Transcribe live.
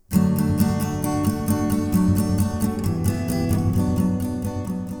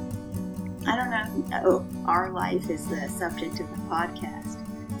our life is the subject of the podcast.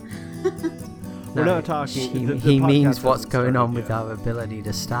 We're not talking. He podcast means what's hasn't going started on with yet. our ability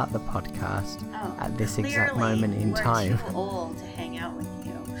to start the podcast at this exact Clearly, moment in time. We're too old to hang out with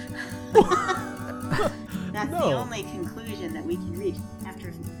you. That's No. the only conclusion that we can reach after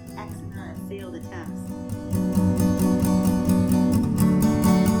X amount of failed attempts.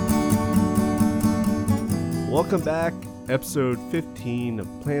 Welcome back, episode 15 of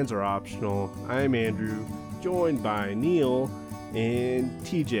Plans Are Optional. I'm Andrew, joined by Neil and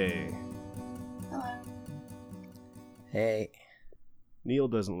TJ. Hello. Hey, Neil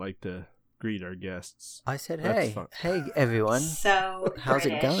doesn't like to greet our guests. I said That's hey. fun. Hey, everyone. So How's it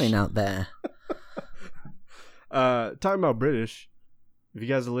British. going out there? Talking about British, if you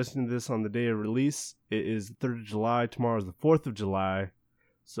guys are listening to this on the day of release, it is the 3rd of July. Tomorrow is the 4th of July.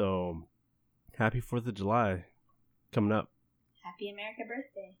 So, happy 4th of July coming up. Happy America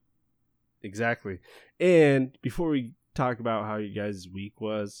birthday. Exactly. And before we talk about how you guys' week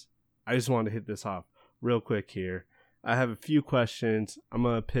was, I just wanted to hit this off real quick here. I have a few questions. I'm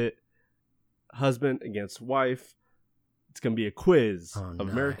going to pit husband against wife. It's going to be a quiz Oh, of no.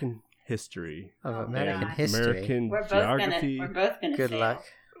 American history. Of Oh, American God. history. American We're both geography. gonna Good fail. luck.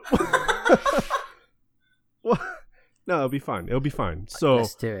 Well, no, it'll be fine. It'll be fine. So,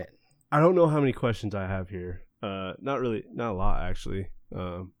 Let's do it. I don't know how many questions I have here. Not a lot actually.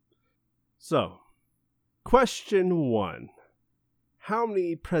 So, question 1. How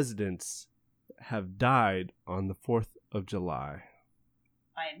many presidents have died on the 4th of July?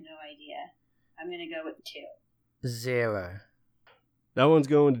 I have no idea. I'm gonna go with 2. 0. That one's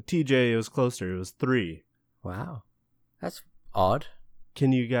going to TJ. It was closer. It was 3. Wow. That's odd.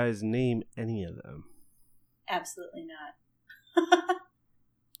 Can you guys name any of them? Absolutely not.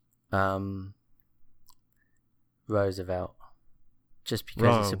 Roosevelt. Just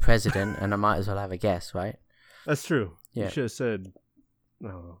because it's a Wrong. president and I might as well have a guess, right? That's true. Yeah. You should have said,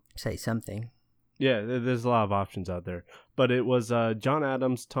 no. Say something. Yeah, there's a lot of options out there. But it was John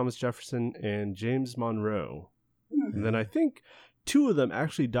Adams, Thomas Jefferson, and James Monroe. And then I think 2 of them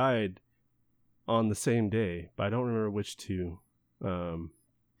actually died on the same day, but I don't remember which 2. I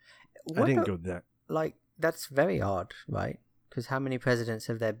What didn't about- go that. Like, that's very odd, right? Because how many presidents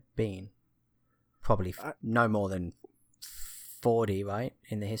have there been? Probably no more than 40, right?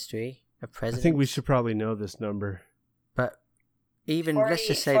 In the history of I presidents. think we should probably know this number. But even, 40, let's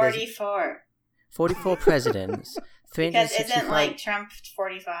just say there's 44. 44 presidents, Because 365... isn't like Trump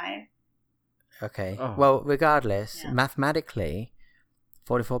 45? Okay. Oh. Well, regardless, Yeah. mathematically,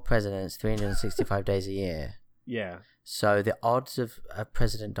 44 presidents, 365 days a year. Yeah. So the odds of a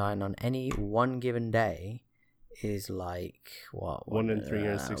president dying on any one given day is like, what? 1 in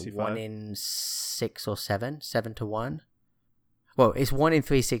 365? 1 in 6 or 7? 7 to 1? Well, it's 1 in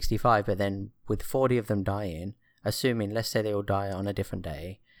 365, but then with 40 of them dying, assuming, let's say they all die on a different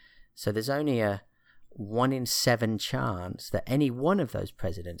day, so there's only a 1 in 7 chance that any one of those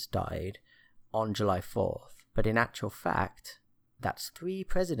presidents died on July 4th. But in actual fact, that's 3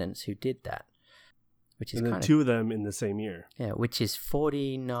 presidents who did that, which is And then kind of... 2 of them in the same year. Yeah, which is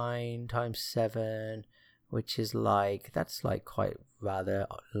 49 times 7, which is like, that's like quite rather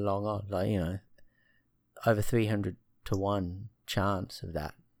long on, like, you know, over 300 to 1 chance of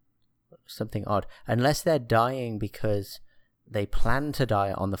that. Something odd. Unless they're dying because they plan to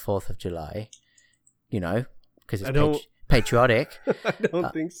die on the 4th of July, you know, because I it's don't- patriotic. I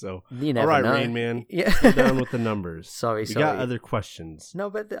don't think so. You never All right, know. Rain Man. Yeah. Slow down with the numbers. Sorry. We got other questions. No,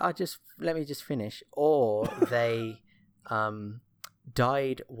 but let me just finish. Or they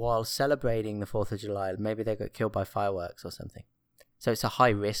died while celebrating the 4th of July. Maybe they got killed by fireworks or something. So it's a high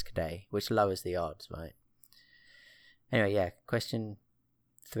risk day, which lowers the odds, right? Anyway, yeah. Question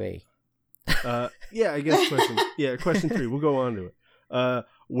 3. Yeah, I guess question 3. We'll go on to it.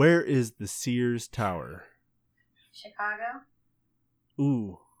 Where is the Sears Tower? Chicago?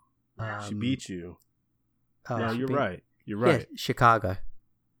 Ooh, she Um, beat you. Oh, No, she you're beat- right. You're Yeah, right. Chicago.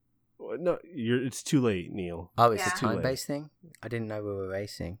 No, it's too late, Neil. Oh, it's Yeah. a Too late. time-based thing? I didn't know we were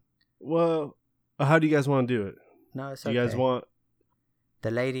racing. Well, how do you guys want to do it? No, it's Do okay. you guys want? The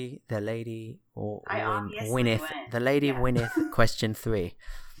lady or I obviously winneth. went. The lady Yeah. winneth. Question 3.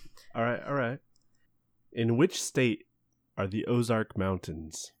 All right. In which state are the Ozark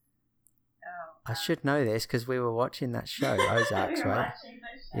Mountains? Oh, I should know this because we were watching that show, Ozarks, we were right? watching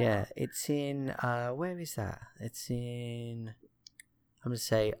this show. Yeah, it's in, where is that? It's in, I'm going to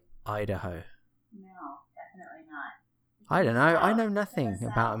say Idaho. No, definitely not. I don't know. I know South. nothing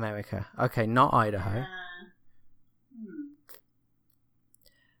South. about America. Okay, not Idaho.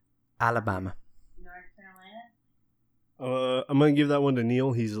 Alabama. North Carolina? I'm gonna give that one to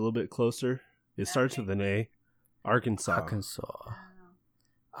Neil. He's a little bit closer. It starts with an A. Arkansas.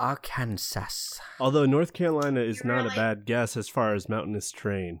 Arkansas. Although North Carolina is not really- a bad guess as far as mountainous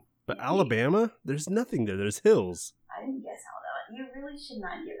terrain. But Alabama? There's nothing there. There's hills. I didn't guess Alabama. You really should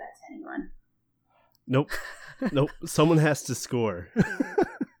not give that to anyone. Nope. Nope. Someone has to score. The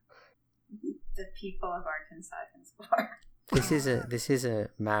people of Arkansas can score. This is a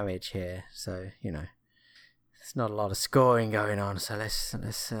marriage here, so you know, there's not a lot of scoring going on. So let's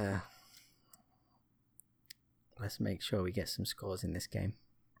make sure we get some scores in this game.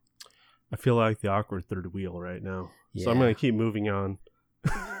 I feel like the awkward third wheel right now. Yeah. So I'm going to keep moving on.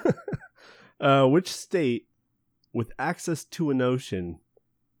 Which state with access to an ocean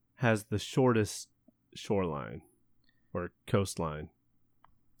has the shortest shoreline or coastline?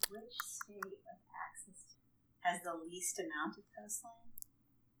 Which state with access has the least amount of coastline?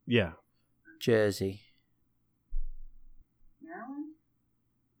 Yeah. Jersey. Maryland?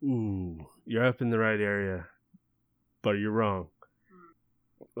 Ooh, you're up in the right area, but you're wrong.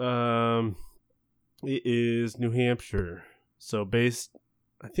 It is New Hampshire. So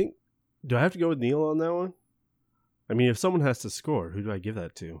I think, do I have to go with Neil on that one? I mean, if someone has to score, who do I give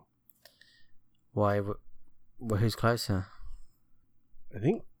that to? Why? Well, who's closer? I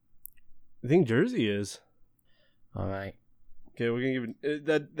think Jersey is. All right. Okay, we're gonna give it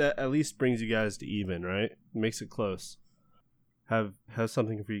that at least brings you guys to even, right? Makes it close. Have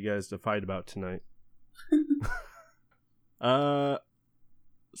something for you guys to fight about tonight.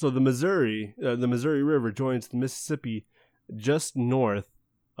 So the Missouri River joins the Mississippi just north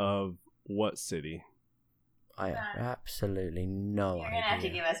of what city? I have absolutely no You're idea. going to have to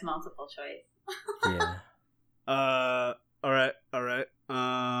give us multiple choice. Yeah. All right.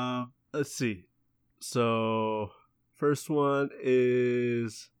 Let's see. So first one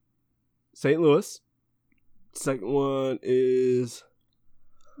is St. Louis. Second one is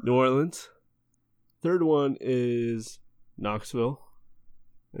New Orleans. Third one is Knoxville.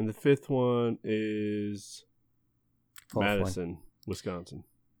 And the fifth one is Fourth Madison, Wisconsin.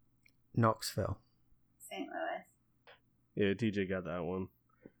 Knoxville. St. Louis. Yeah, TJ got that one.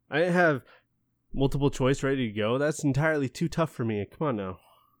 I didn't have multiple choice ready to go. That's entirely too tough for me. Come on now.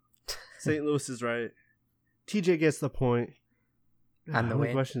 St. Louis is right. TJ gets the point. And the How many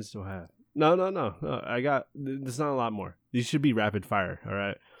win. questions do I have? No. I got. There's not a lot more. These should be rapid fire. All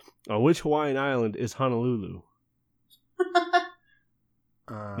right. On which Hawaiian island is Honolulu?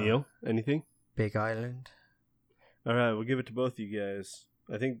 Neil, anything? Big Island. All right, we'll give it to both you guys.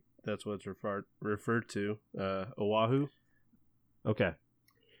 I think that's what it's referred to. Oahu. Okay.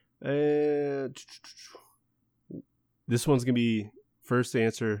 This one's gonna be first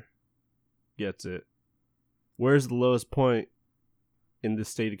answer gets it. Where's the lowest point in the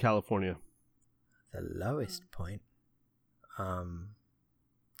state of California? The lowest point.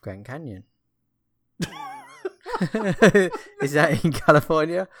 Grand Canyon. Is that in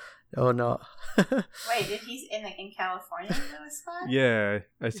California or not? Wait, did he in California the lowest spot? Yeah,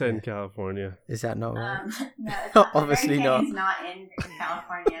 I said in California. Is that not right? No, it's not. Obviously Grand not. Canyon's not in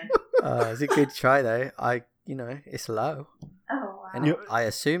California. It's a good try though. It's low, Oh, wow. and I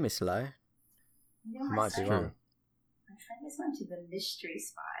assume it's low. You know, I might be wrong. My friend just went to the Mystery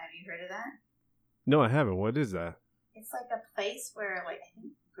Spot. Have you heard of that? No, I haven't. What is that? It's like a place where, like, I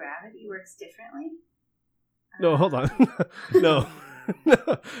think gravity works differently. No, hold on. No.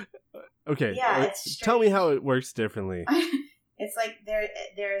 Okay. Yeah, it's tell me strange. how it works differently. It's like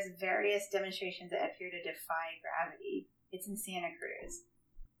there's various demonstrations that appear to defy gravity. It's in Santa Cruz.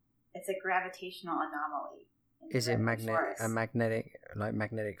 It's a gravitational anomaly. in the Is it Redwood Forest. a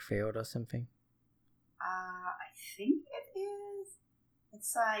magnetic field or something? I think it is.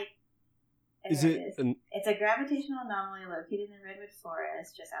 It's like. Is there it? It's a gravitational anomaly located in the Redwood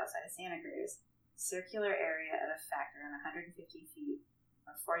Forest, just outside of Santa Cruz. Circular area of effect around 150 feet,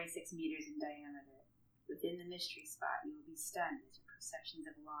 or 46 meters in diameter. Within the Mystery Spot, you will be stunned as your perceptions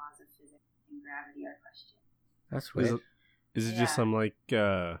of laws of physics and gravity are questioned. That's Is weird. it just Yeah. some like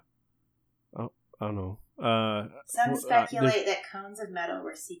I don't know. Some there's- speculate that cones of metal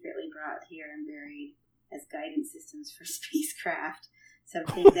were secretly brought here and buried as guidance systems for spacecraft. Some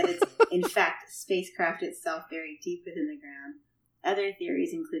think that it's, in fact, spacecraft itself buried deep within the ground. Other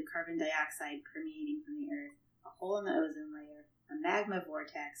theories include carbon dioxide permeating from the Earth, a hole in the ozone layer, a magma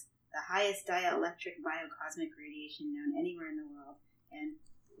vortex, the highest dielectric biocosmic radiation known anywhere in the world, and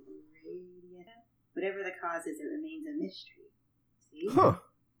whatever the cause is, it remains a mystery. See? Huh.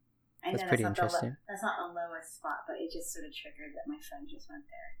 I know That's pretty not interesting. that's not the lowest spot, but it just sort of triggered that my friend just went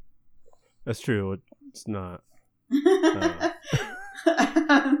there. That's true. It's not.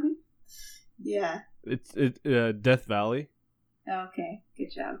 Yeah. It's Death Valley. Okay.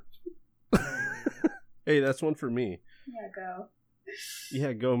 Good job. Hey, that's one for me. Yeah, go.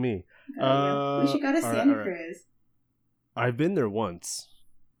 Yeah, go me. Go you. We should go to Santa Cruz. I've been there once.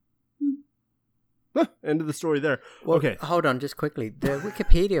 End of the story there. Well, okay. Hold on, just quickly. The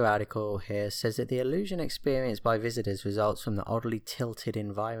Wikipedia article here says that the illusion experienced by visitors results from the oddly tilted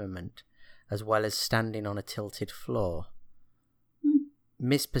environment, as well as standing on a tilted floor.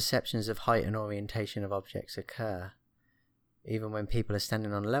 Misperceptions of height and orientation of objects occur. Even when people are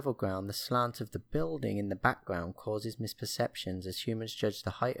standing on level ground, the slant of the building in the background causes misperceptions as humans judge the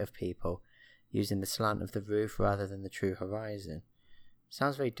height of people using the slant of the roof rather than the true horizon.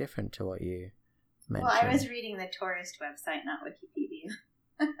 Sounds very different to what you mentioned. Well, I was reading the tourist website, not Wikipedia.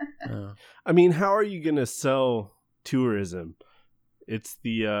 Oh. I mean, how are you going to sell tourism? It's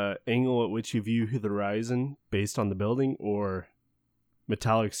the angle at which you view the horizon based on the building, or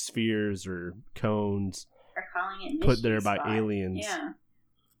metallic spheres or cones Or calling it put there spot. by aliens. Yeah.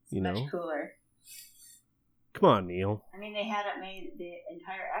 It's you much know? cooler. Come on, Neil. I mean, they had it made, the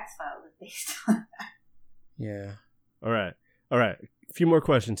entire X-Files was based on that. Yeah. All right. A few more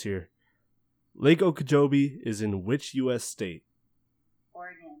questions here. Lake Okeechobee is in which U.S. state?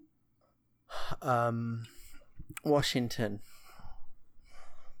 Oregon. Washington.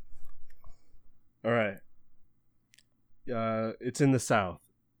 All right. It's in the South.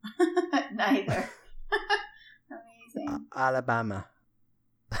 Neither. Amazing. Alabama.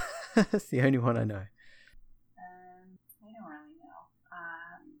 That's the only one I know. I don't really know.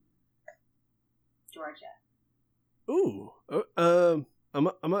 Georgia. Ooh.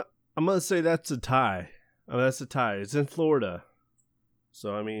 I'm gonna say that's a tie. That's a tie. It's in Florida.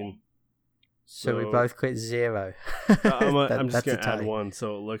 So I mean. So we both quit 0. I'm just That's gonna a add tie. one,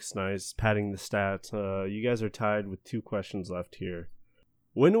 so it looks nice. Padding the stats. You guys are tied with 2 questions left here.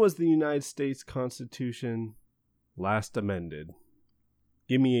 When was the United States Constitution last amended?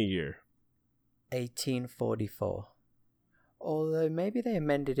 Give me a year. 1844. Although maybe they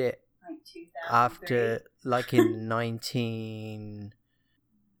amended it Like 2003. after, like in 1920s.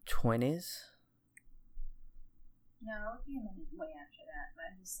 No, it would be amended way after that, but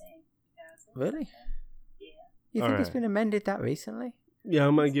I'm just saying. 2000. Really? Yeah. You think it's Alright. been amended that recently? Yeah,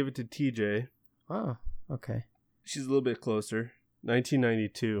 I'm gonna give it to TJ. Oh, okay. She's a little bit closer.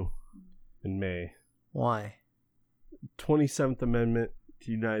 1992 in May. Why? 27th Amendment to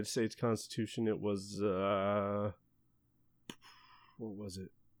the United States Constitution. It was, what was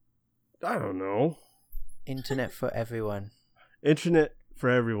it? I don't know. Internet for everyone. Internet for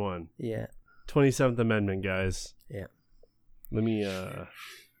everyone. Yeah. 27th Amendment, guys. Yeah. Let me, I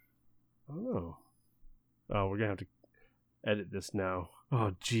don't know. Oh, we're gonna have to edit this now.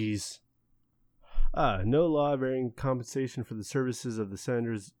 Oh, jeez. No law varying compensation for the services of the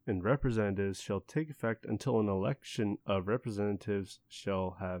senators and representatives shall take effect until an election of representatives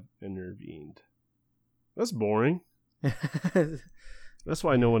shall have intervened. That's boring. That's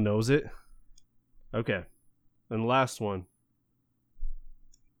why no one knows it. Okay. And the last one.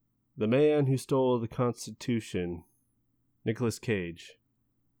 The man who stole the Constitution, Nicolas Cage,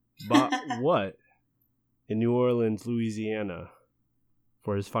 bought what in New Orleans, Louisiana,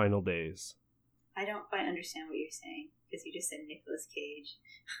 for his final days? I don't quite understand what you're saying, because you just said Nicolas Cage.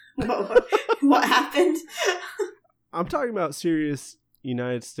 what happened? I'm talking about serious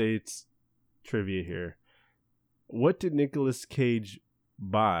United States trivia here. What did Nicolas Cage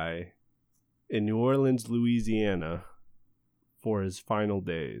buy in New Orleans, Louisiana, for his final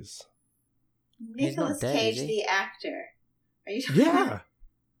days? He's not Nicolas dead, Cage, is he? the actor. Are you talking Yeah. about?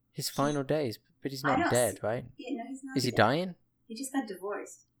 His final days, but he's I not don't dead, see- right? Yeah, no, he's not. Is he dead. dying? He just got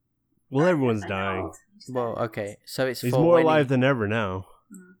divorced. Well, everyone's I dying. know. He just got Well, divorced. okay. So it's He's for more when alive than ever now.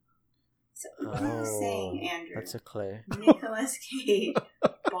 So what I'm saying, Andrew, That's a clue. Nicolas Cage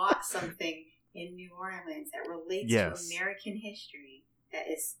bought something in New Orleans that relates Yes. to American history.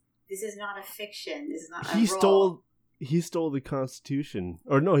 This is not a fiction. This is not a He role. stole the Constitution,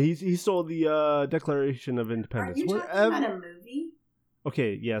 or no, he stole the Declaration of Are Independence. you talking about a movie?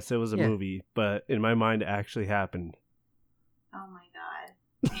 Okay, yes, it was a Yeah. movie, but in my mind, it actually happened. Oh my god.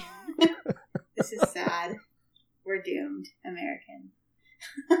 This is sad. We're doomed, American.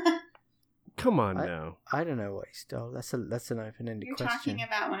 Come on now. I don't know what he stole. That's an open-ended You're question. talking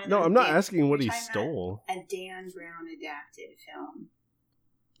about one of No, those I'm not Dan- asking what you're he talking about stole. A Dan Brown adapted film.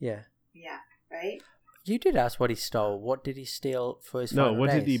 Yeah. Yeah, right? You did ask what he stole. What did he steal for his No, final what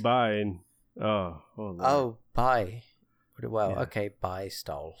days? did he buy? Lord. Oh, buy. Well, Yeah. okay, buy,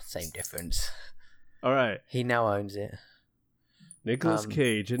 stole. Same difference. All right. He now owns it. Nicolas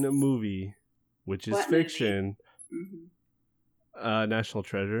Cage in a movie, which is What movie? fiction, Mm-hmm. National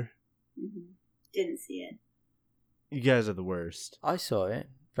Treasure. Mm-hmm. Didn't see it. You guys are the worst. I saw it.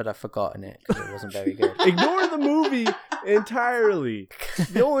 but I've forgotten it because it wasn't very good. Ignore the movie entirely.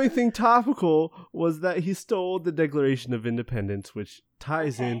 The only thing topical was that he stole the Declaration of Independence, which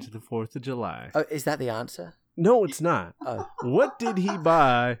ties into the 4th of July. Oh, is that the answer? No, it's not. Oh. What did he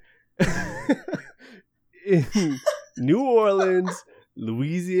buy in New Orleans,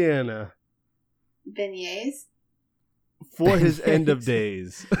 Louisiana, Beignets? for his end of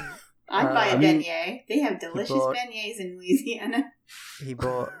days? I'd buy a I mean, beignet. They have delicious beignets in Louisiana. He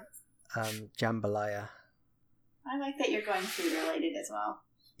bought jambalaya. I like that you're going food related as well.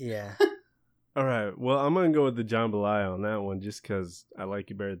 Yeah. All right. Well, I'm going to go with the jambalaya on that one just because I like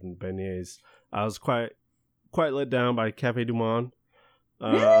it better than the beignets. I was quite let down by Cafe Du Monde.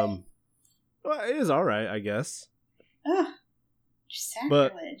 Really? Well, it is all right, I guess. Ugh.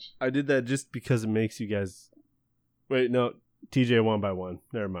 Sacrilege. I did that just because it makes you guys... Wait, no. TJ won by 1.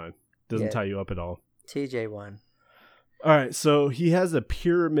 Never mind. Doesn't tie you up at all. TJ won. All right, so he has a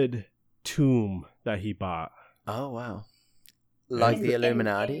pyramid tomb that he bought. Oh, wow. Like the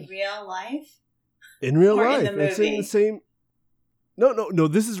Illuminati? In real life? In real Or life. in the It's in movie? the same... No,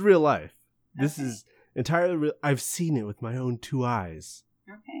 this is real life. This is entirely real. I've seen it with my own 2 eyes.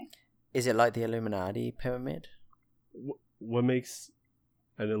 Okay. Is it like the Illuminati pyramid? What makes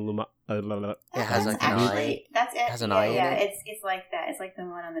an Illuminati... It has like an eye. That's it. Has an eye in it? It's like that. It's like the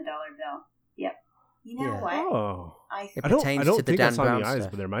one on the dollar bill. Yep. You know Yeah. what? Oh. It I don't pertains think to the I Dan saw Brown any eyes,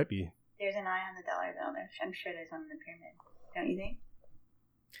 stuff. but there might be. There's an eye on the dollar bill. I'm sure there's one in the pyramid. Don't you think?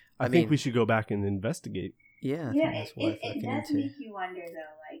 I think we should go back and investigate. Yeah, I Yeah, think that's worth it looking does into. make you wonder,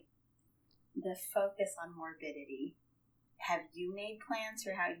 though, like, the focus on morbidity. Have you made plans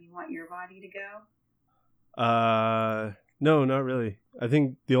for how you want your body to go? No, not really. I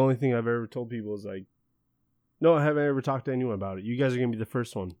think the only thing I've ever told people is like, no, I haven't ever talked to anyone about it. You guys are gonna be the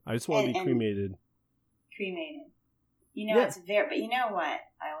first one. I just want to be cremated. Cremated. You know, it's very, but you know what?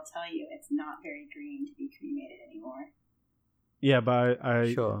 I will tell you, it's not very green to be cremated anymore. Yeah, but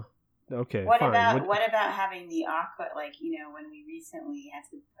I Sure. Okay, What fine. what about having the aqua? Like, you know, when we recently had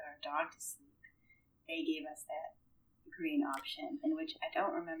to put our dog to sleep, they gave us that green option, in which I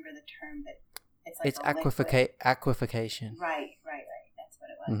don't remember the term, but it's like aquification. Right. That's what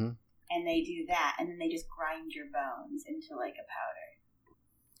it was. Mm-hmm. And they do that, and then they just grind your bones into like a powder.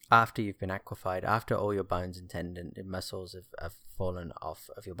 After you've been aquified, after all your bones and tendon and muscles have fallen off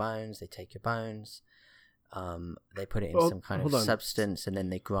of your bones, they take your bones, they put it in some kind of substance, and then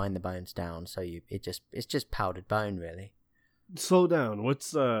they grind the bones down. So it's just powdered bone, really. Slow down.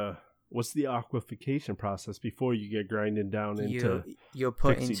 What's the aquification process before you get grinded down into? You're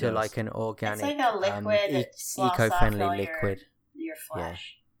put pixie into dust? like an organic, It's like a liquid that sloughs off eco-friendly all liquid. your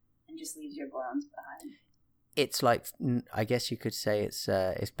flesh and just leaves your bones behind. It's like, I guess you could say it's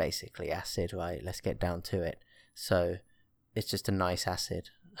basically acid, right? Let's get down to it. So it's just a nice acid.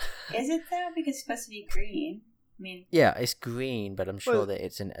 Is it though? Because it's supposed to be green. I mean, yeah, it's green, but I'm sure that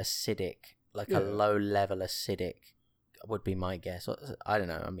it's an acidic, like a low-level acidic, would be my guess. I don't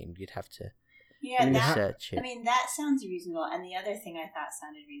know. I mean, you'd have to research it. I mean, that sounds reasonable. And the other thing I thought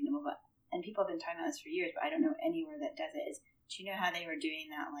sounded reasonable, and people have been talking about this for years, but I don't know anywhere that does it, is, do you know how they were doing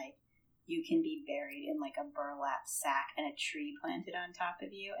that? Like, you can be buried in like a burlap sack and a tree planted on top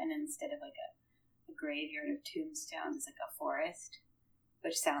of you, and instead of like a graveyard of tombstones, it's like a forest,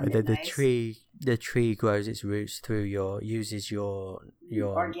 which sounded nice. The tree grows its roots through uses your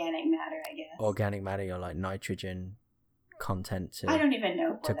organic matter, I guess. Organic matter, your like nitrogen content to. I don't even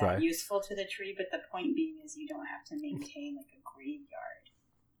know if to grow. that's useful to the tree, but the point being is you don't have to maintain like a graveyard,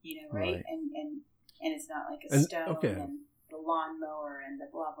 you know, right? And it's not like a stone and the lawnmower and the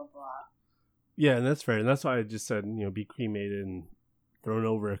blah blah blah. Yeah, and that's fair, and that's why I just said, be cremated and thrown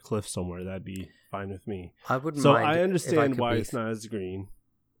over a cliff somewhere. That'd be fine with me. I wouldn't. So mind I understand why be... it's not as green.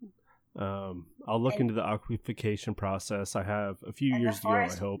 I'll look into the aquification process. I have a few years to go, I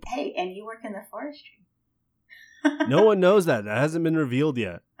hope. Hey, and you work in the forestry. No one knows that. That hasn't been revealed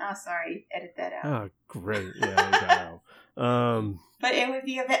yet. Oh, sorry. Edit that out. Oh, great. Yeah, we got out. But it would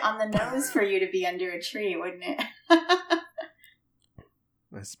be a bit on the nose for you to be under a tree, wouldn't it?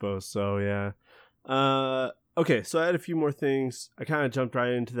 I suppose so, yeah. Okay, so I had a few more things. I kind of jumped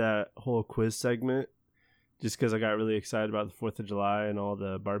right into that whole quiz segment just because I got really excited about the 4th of July and all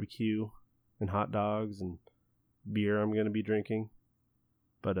the barbecue and hot dogs and beer I'm going to be drinking.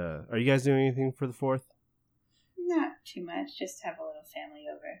 But are you guys doing anything for the 4th? Not too much. Just have a little family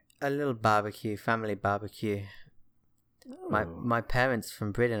over. A little barbecue, family barbecue. Oh. My parents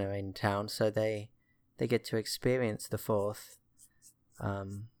from Britain are in town, so they get to experience the 4th.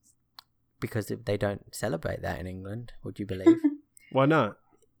 Because they don't celebrate that in England, would you believe? Why not?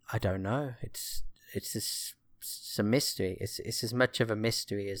 I don't know. It's this some mystery. It's as much of a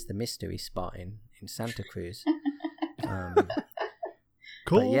mystery as the mystery spot in Santa Cruz.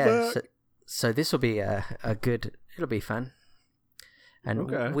 But yeah, so this will be a good. It'll be fun.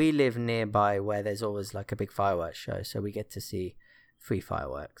 And we live nearby where there's always like a big fireworks show, so we get to see free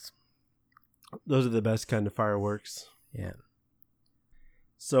fireworks. Those are the best kind of fireworks. Yeah.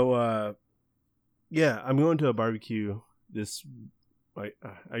 So, I'm going to a barbecue this. I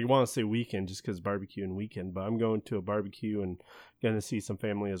want to say weekend just because barbecue and weekend, but I'm going to a barbecue and going to see some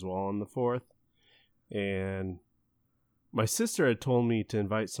family as well on the 4th. And my sister had told me to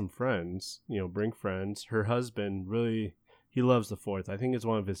invite some friends. Bring friends. Her husband he loves the 4th. I think it's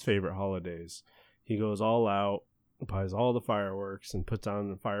one of his favorite holidays. He goes all out, buys all the fireworks, and puts on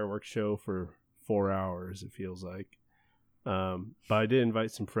a fireworks show for 4 hours, it feels like. But I did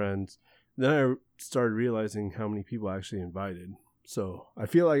invite some friends. Then I started realizing how many people I actually invited. So I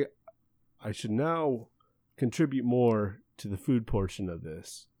feel like I should now contribute more to the food portion of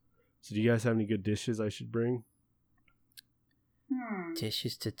this. So do you guys have any good dishes I should bring?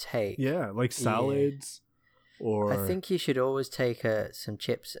 Dishes to take? Yeah, like salads. Or I think you should always take some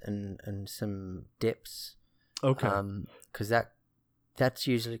chips and some dips. Okay. Because that's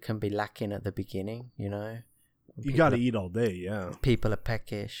usually can be lacking at the beginning, You got to eat all day, yeah. People are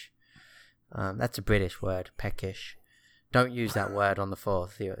peckish. That's a British word, peckish. Don't use that word on the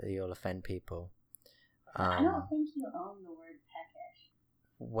 4th. You'll offend people. I don't think you own the word peckish.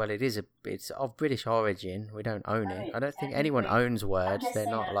 Well, it's of British origin. We don't own it. I don't think anyone owns words. They're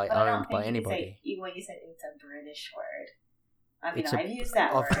not owned by anybody. Even when you said it's a British word. I mean, It's I've used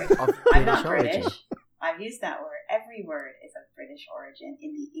that word. Of I'm not British British. origin. I've used that word. Every word is of British origin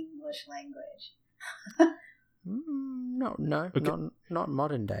in the English language. No, Okay. not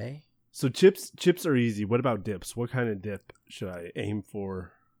modern day. So chips are easy. What about dips? What kind of dip should I aim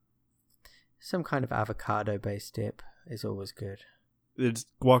for? Some kind of avocado-based dip is always good. It's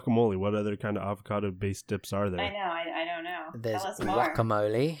guacamole. What other kind of avocado-based dips are there? I know. I don't know. There's Tell us more.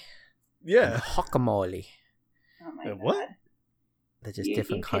 guacamole. Yeah. And guacamole. Oh my And God. what? They're just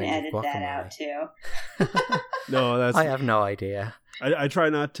different kinds of You can edit that out guacamole. too. No, that's. I have no idea. I try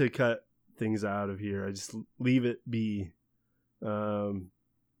not to cut things out of here. I just leave it be.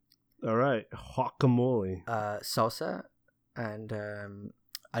 All right, guacamole. Salsa and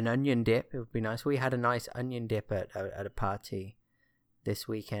an onion dip. It would be nice. We had a nice onion dip at a party this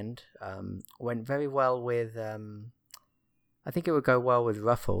weekend. Went very well with. I think it would go well with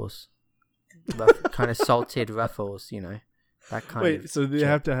Ruffles, kind of salted Ruffles. That kind of. Wait, so they chip.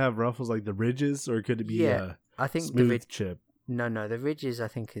 have to have Ruffles like the ridges, or could it be I think smooth chip? No, the ridges I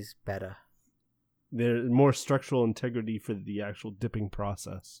think is better. They're more structural integrity for the actual dipping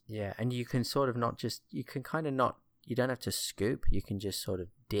process. Yeah, and you can sort of you don't have to scoop, you can just sort of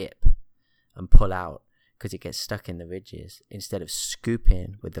dip and pull out because it gets stuck in the ridges instead of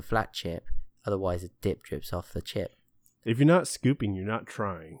scooping with the flat chip, otherwise the dip drips off the chip. If you're not scooping, you're not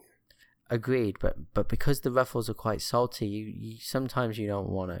trying. Agreed, but because the Ruffles are quite salty, you sometimes you don't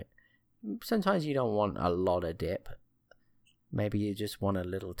want a lot of dip. Maybe you just want a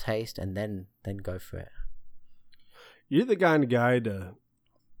little taste and then go for it. You're the kind of guy to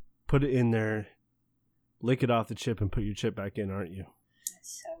put it in there, lick it off the chip, and put your chip back in, aren't you?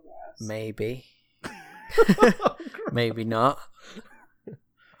 That's so gross. Maybe. Maybe not.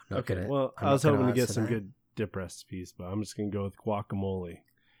 Okay, I was hoping to get some good dip recipes, but I'm just going to go with guacamole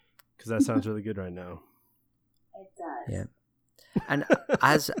because that sounds really good right now. It does. Yeah. And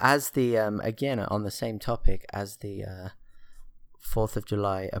as the again on the same topic, as the 4th of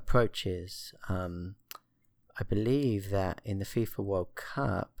July approaches, I believe that in the FIFA World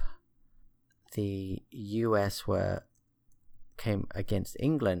Cup, the US came against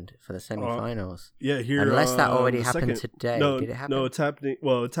England for the semi-finals. Yeah, here. Unless that already happened today. No, did it happen? No, it's happening.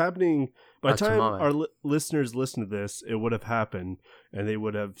 Well, it's happening. By the time tomorrow. our listeners listen to this, it would have happened, and they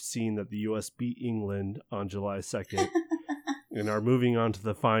would have seen that the US beat England on July 2nd and are moving on to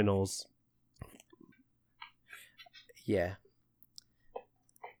the finals. Yeah.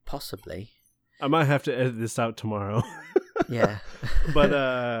 Possibly. I might have to edit this out tomorrow. Yeah.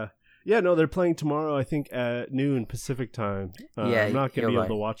 But yeah, no, they're playing tomorrow, I think, at noon Pacific time. Yeah, I'm not going to be you're able to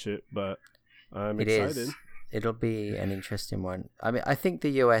right. watch it, but I'm It excited. is. It'll be an interesting one. I mean, I think the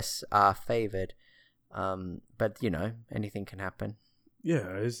US are favoured, but anything can happen.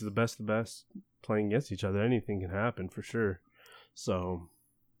 Yeah, it's the best of the best playing against each other. Anything can happen for sure. So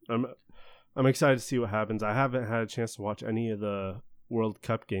I'm excited to see what happens. I haven't had a chance to watch any of the World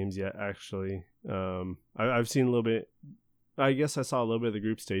Cup games yet, actually. I've seen a little bit. I guess I saw a little bit of the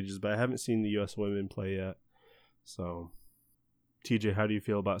group stages, but I haven't seen the U.S. women play yet. So, TJ, how do you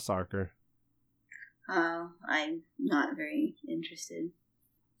feel about soccer? I'm not very interested.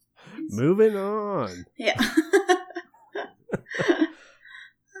 Moving on. Yeah.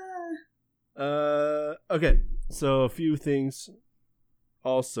 Okay. So a few things.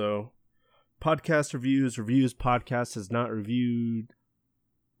 Also, podcast reviews. Reviews podcast has not reviewed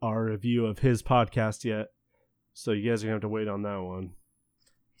our review of his podcast yet, so you guys are gonna have to wait on that one.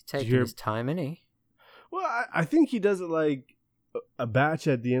 He's taking his time, isn't he? Well, I think he does it like a batch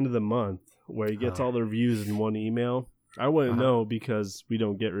at the end of the month where he gets all the reviews in one email. I wouldn't know because we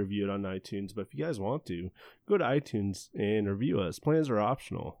don't get reviewed on iTunes, but if you guys want to, go to iTunes and review us. Plans are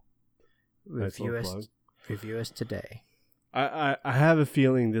optional. Review us today. I have a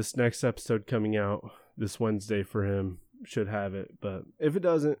feeling this next episode coming out this Wednesday for him should have it, but if it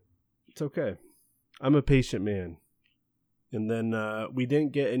doesn't, it's okay. I'm a patient man. And then we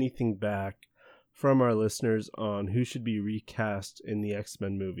didn't get anything back from our listeners on who should be recast in the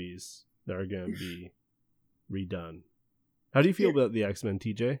X-Men movies that are going to be redone. How do you feel about the X-Men,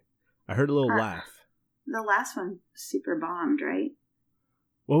 TJ? I heard a little laugh. The last one super bombed, right?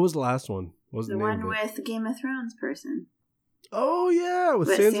 What was the last one? What was the one with the Game of Thrones person. Oh, yeah, with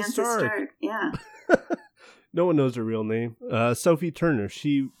Sansa Stark. Yeah. No one knows her real name. Sophie Turner.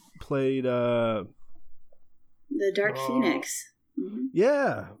 She played... the Dark Phoenix. Mm-hmm.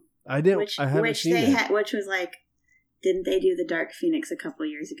 Yeah. I haven't seen it. Which was like, didn't they do the Dark Phoenix a couple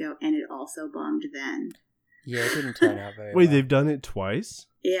years ago and it also bombed then? Yeah, it didn't turn out very well. Wait, they've done it twice?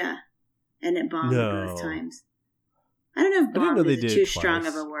 Yeah. And it bombed both times. I don't know if bombed is too strong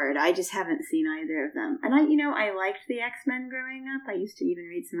of a word. I just haven't seen either of them. And I liked the X-Men growing up. I used to even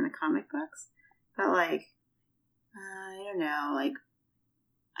read some of the comic books. But I don't know,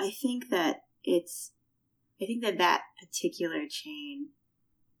 I think that that particular chain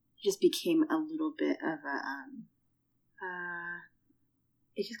just became a little bit of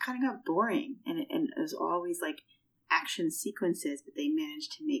it just kind of got boring, and it was always like action sequences, but they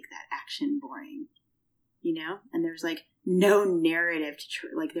managed to make that action boring, and there's no narrative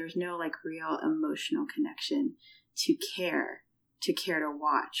there's no real emotional connection to care to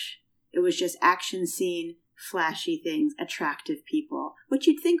watch. It was just action scene, flashy things, attractive people, which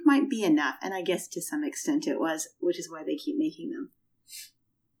you'd think might be enough, and I guess to some extent it was, which is why they keep making them.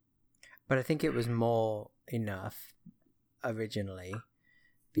 But I think it was more enough originally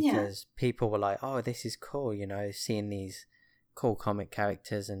because people were like, oh, this is cool, seeing these cool comic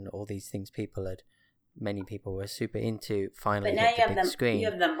characters and all these things many people were super into finally hit the big screen. You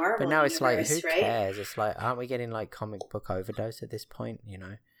have the Marvel but now it's universe, who cares? It's aren't we getting comic book overdose at this point,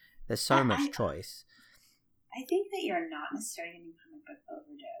 There's so much choice. I think that you're not necessarily getting comic book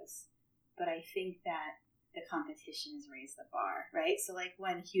overdose, but I think that the competition has raised the bar, right? So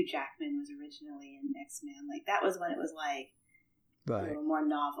when Hugh Jackman was originally in X-Men, that was when it was right. A little more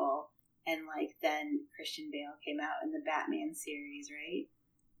novel, and then Christian Bale came out in the Batman series, right?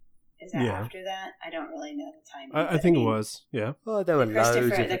 Is that after that? I don't really know the timing. I think it was, yeah. Well, there were loads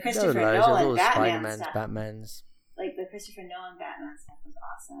of Nolan Spider-Man's, stuff. Batman's. The Christopher Nolan Batman stuff was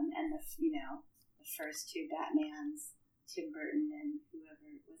awesome, and the first two Batmans, Tim Burton and whoever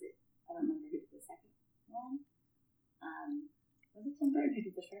was it? I don't remember who did the second one. Was it Tim Burton who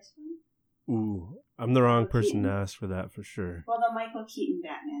did the first one? Ooh, I'm the wrong person to ask for that for sure. Well, the Michael Keaton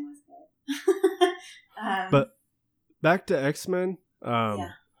Batman was good. But back to X-Men.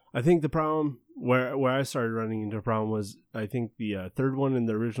 I think the problem where I started running into a problem was I think the third one in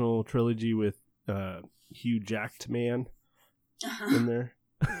the original trilogy with Hugh Jackman in there.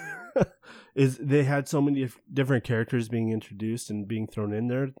 Is they had so many different characters being introduced and being thrown in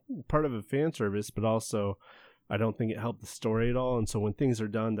there, part of a fan service, but also I don't think it helped the story at all. And so when things are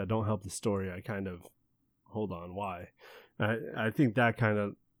done that don't help the story, I kind of hold on. Why? I think that kind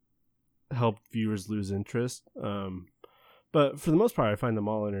of helped viewers lose interest. But for the most part, I find them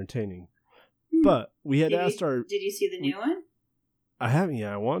all entertaining. But we had asked Did you see the new one? I haven't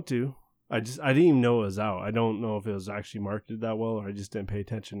yet. I want to. I didn't even know it was out. I don't know if it was actually marketed that well or I just didn't pay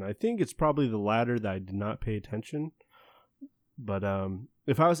attention. I think it's probably the latter that I did not pay attention. But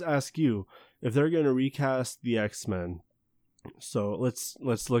if I was to ask you, if they're going to recast the X-Men, so let's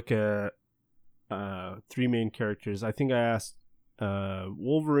look at three main characters. I think I asked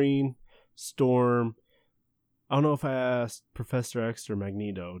Wolverine, Storm. I don't know if I asked Professor X or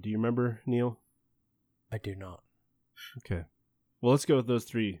Magneto. Do you remember, Neil? I do not. Okay. Well, let's go with those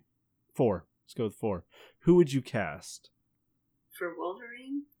three. 4. Let's go with 4. Who would you cast? For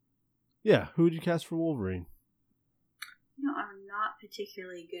Wolverine? Yeah, who would you cast for Wolverine? I'm not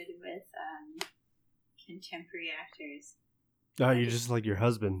particularly good with contemporary actors. Oh, you're just like your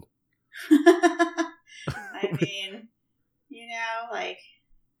husband. I mean,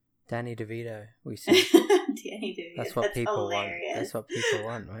 Danny DeVito. We see. Danny DeVito. That's what people hilarious. want. That's what people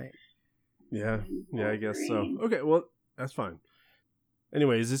want, right? Yeah, I guess so. Okay, well, that's fine.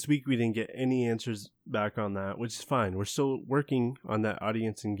 Anyways, this week we didn't get any answers back on that, which is fine. We're still working on that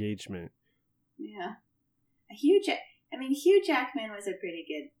audience engagement. Yeah. Hugh Jackman was a pretty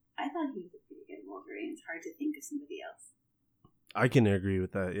good... I thought he was a pretty good Wolverine. It's hard to think of somebody else. I can agree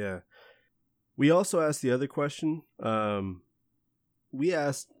with that, yeah. We also asked the other question. We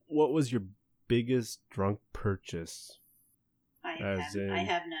asked, what was your biggest drunk purchase? I have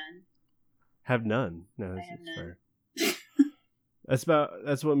none. Have none? No, I that's have none. fair.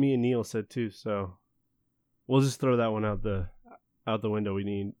 That's what me and Neil said too, so we'll just throw that one out the window.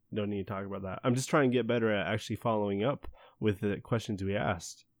 We don't need to talk about that. I'm just trying to get better at actually following up with the questions we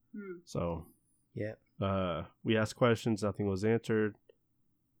asked. So yeah. We asked questions, nothing was answered.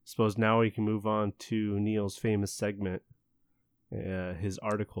 Suppose now we can move on to Neil's famous segment, his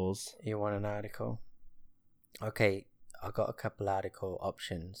articles. You want an article? Okay, I got a couple article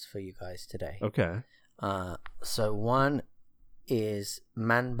options for you guys today. Okay. So one is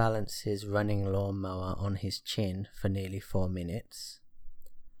man balances running lawnmower on his chin for nearly 4 minutes.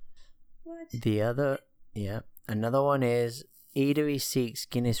 What? Another one is eatery seeks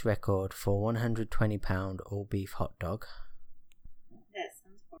Guinness record for £120 all beef hot dog. That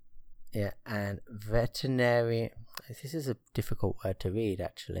sounds horrible. Yeah, and veterinarian. This is a difficult word to read,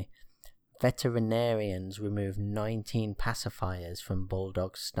 actually. Veterinarians remove 19 pacifiers from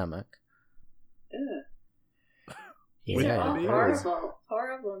bulldog's stomach. Ugh. Yeah.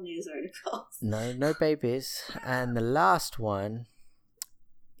 Horrible news articles. No babies. And the last one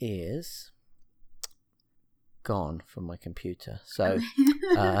is gone from my computer. So, Do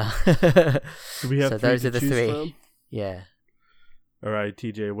we have so those to are the choose three. from? Yeah. All right,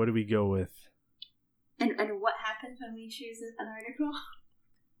 TJ, what do we go with? And what happens when we choose an article?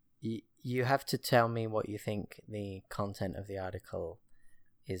 You have to tell me what you think the content of the article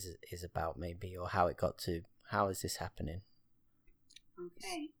is about, maybe, or how is this happening?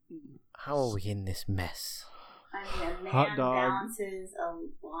 Okay. How are we in this mess? I mean, a man Hot dog. balances a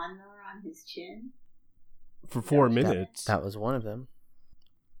lawnmower on his chin. For 4 minutes. That was one of them.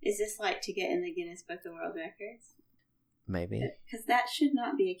 Is this like to get in the Guinness Book of World Records? Maybe. Because that should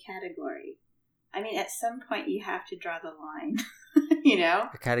not be a category. I mean, at some point you have to draw the line, you know?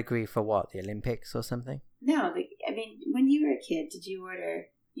 A category for what? The Olympics or something? No, I mean, when you were a kid, did you order,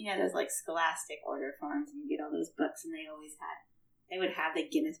 those like Scholastic order forms, and you get all those books, and they would have the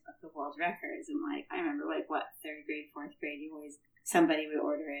Guinness Book of World Records, and like, I remember like, what, 3rd grade, 4th grade, somebody would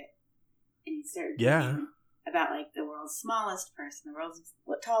order it, and you'd start reading about like the world's smallest person, the world's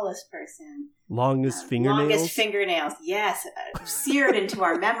tallest person, longest fingernails. Yes, seared into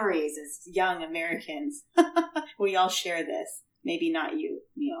our memories as young Americans. We all share this. Maybe not you,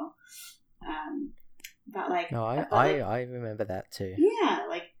 Neil. But like, no, I remember that too. Yeah,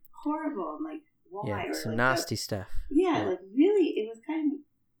 like horrible, and like why? Yeah, or some like nasty stuff. Yeah, like really,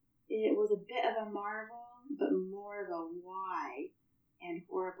 it was a bit of a marvel, but more of a why. And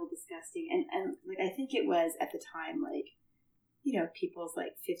horrible, disgusting, and like I think it was at the time, like, people's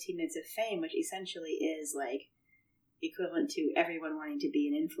like 15 minutes of fame, which essentially is like equivalent to everyone wanting to be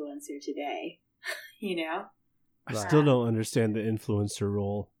an influencer today. I still don't understand the influencer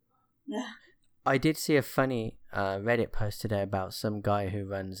role. I did see a funny Reddit post today about some guy who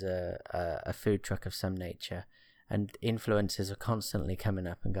runs a food truck of some nature, and influencers are constantly coming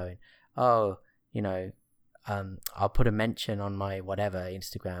up and going, oh, I'll put a mention on my whatever,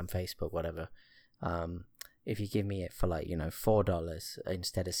 Instagram, Facebook, whatever, if you give me it for like, $4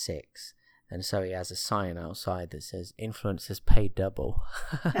 instead of $6. And so he has a sign outside that says influencers pay double.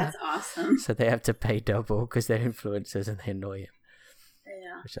 That's awesome. So they have to pay double because they're influencers and they annoy him.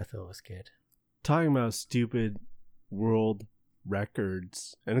 Yeah. Which I thought was good. Talking about stupid world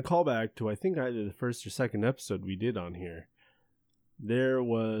records, and a callback to I think either the first or second episode we did on here. There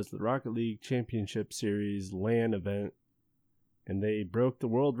was the Rocket League Championship Series LAN event, and they broke the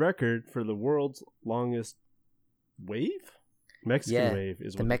world record for the world's longest wave? Mexican wave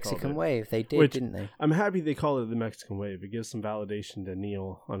is what the they Mexican called it. wave. They did, didn't they? I'm happy they call it the Mexican wave. It gives some validation to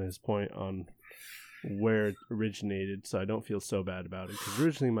Neil on his point on where it originated, so I don't feel so bad about it. Because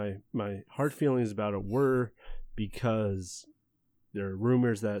originally my hard feelings about it were because there are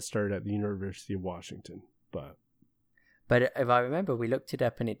rumors that it started at the University of Washington, but if I remember, we looked it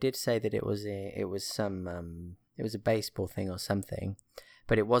up and it did say that it was a baseball thing or something,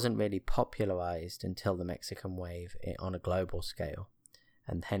 but it wasn't really popularized until the Mexican wave on a global scale,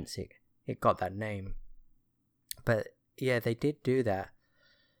 and hence it got that name. But yeah, they did do that.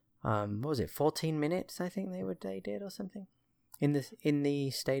 What was it? 14 minutes, I think they did or something. in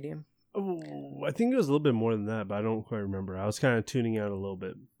the stadium? Oh, I think it was a little bit more than that, but I don't quite remember. I was kind of tuning out a little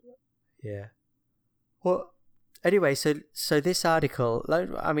bit. Yeah. Well, anyway, so this article,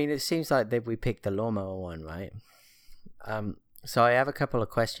 I mean, it seems like that we picked the lawnmower one, right? So I have a couple of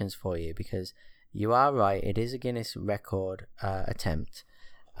questions for you, because you are right. It is a Guinness record attempt,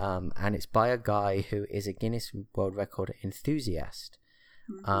 and it's by a guy who is a Guinness World Record enthusiast,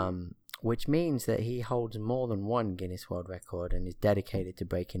 which means that he holds more than one Guinness World Record and is dedicated to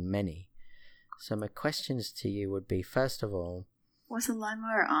breaking many. So my questions to you would be, first of all, was the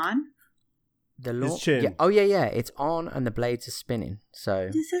lawnmower on? His chin. Yeah. Oh yeah, it's on and the blades are spinning. So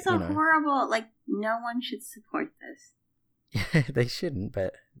this is horrible. Like, no one should support this. They shouldn't,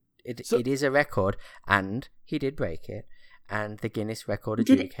 but it is a record, and he did break it. And the Guinness record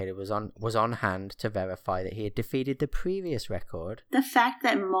adjudicator was on hand to verify that he had defeated the previous record. The fact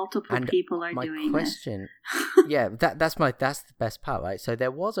that multiple people are doing question, this. Yeah, that's the best part, right? So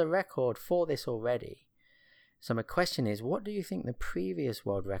there was a record for this already. So my question is, what do you think the previous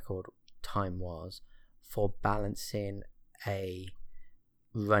world record time was for balancing a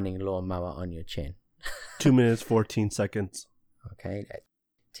running lawnmower on your chin? 2 minutes 14 seconds. Okay,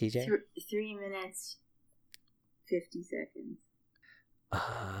 TJ. 3 minutes 50 seconds.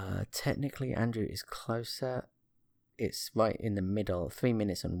 Technically, Andrew is closer. It's right in the middle. 3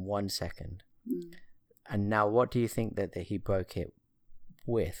 minutes and 1 second. And now, what do you think that he broke it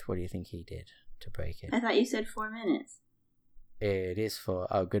with? What do you think he did to break it? I thought you said 4 minutes. It is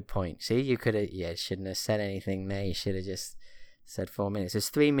good point. See, you could have, shouldn't have said anything there. You should have just said 4 minutes. It's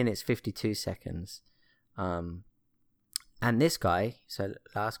 3 minutes 52 seconds. And this guy, so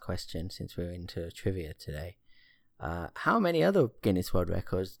last question, since we're into trivia today, how many other Guinness World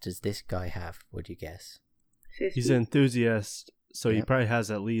Records does this guy have, would you guess? 50. He's an enthusiast, so he probably has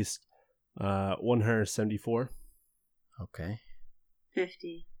at least 174. Okay.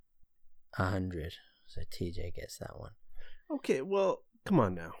 50. 100. So TJ gets that one. Okay, well, come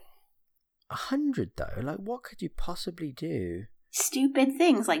on now. 100 though? Like, what could you possibly do? Stupid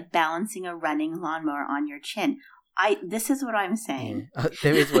things like balancing a running lawnmower on your chin. This is what I'm saying. Yeah.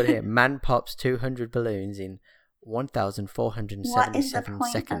 There is one here. Man pops 200 balloons in 1,477 what is the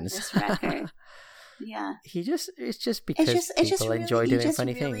point seconds. Of this record? Yeah. It's just because people enjoy doing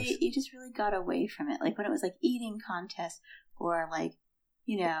funny things. You just really got away from it. Like when it was like eating contest or like,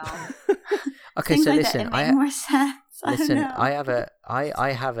 okay, so like listen, that, it made more sense.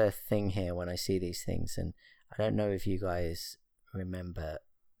 I have a thing here when I see these things, and I don't know if you guys remember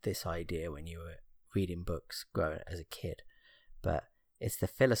this idea when you were reading books growing as a kid, but it's the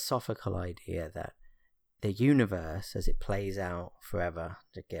philosophical idea that the universe, as it plays out forever,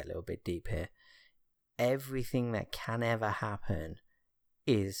 to get a little bit deep here, everything that can ever happen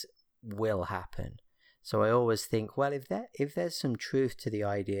will happen. So I always think, well, if there's some truth to the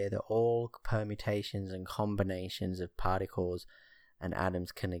idea that all permutations and combinations of particles and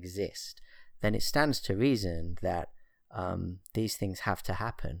atoms can exist, then it stands to reason that these things have to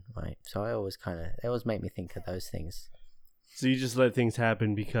happen, right? So they always make me think of those things. So you just let things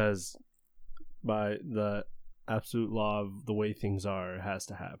happen because by the absolute law of the way things are, it has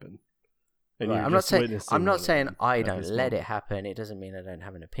to happen. And right. I'm not saying I don't let it happen. It doesn't mean I don't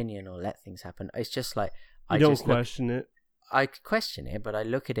have an opinion or let things happen. It's just like I don't question it. I question it, but I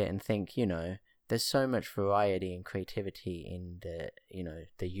look at it and think, there's so much variety and creativity in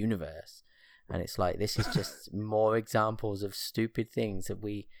the universe, and it's like this is just more examples of stupid things that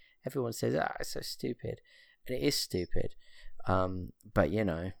everyone says, it's so stupid, and it is stupid. But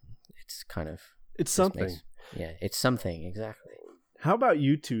it's kind of something. It's something, exactly. How about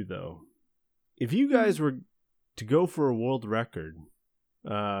you two though? If you guys were to go for a world record,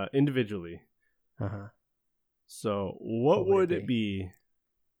 individually, so what would it be?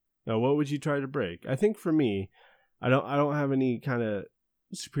 What would you try to break? I think for me, I don't have any kind of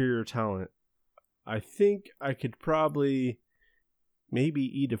superior talent. I think I could probably maybe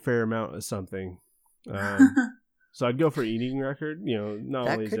eat a fair amount of something. So I'd go for eating record. Not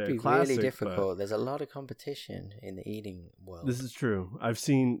that only is it could be classic, really difficult. There's a lot of competition in the eating world. This is true. I've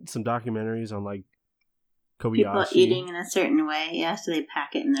seen some documentaries on like Kobayashi. People eating in a certain way, so they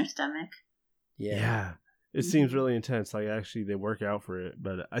pack it in their stomach. Yeah. It seems really intense. Like actually, they work out for it.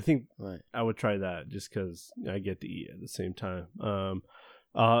 But I think I would try that just because I get to eat at the same time.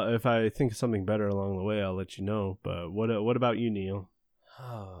 If I think of something better along the way, I'll let you know. But what about you, Neil?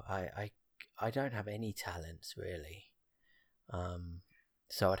 Oh, I don't have any talents really.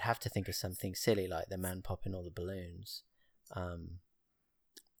 So I'd have to think of something silly like the man popping all the balloons.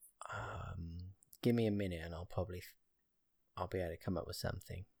 Give me a minute and I'll be able to come up with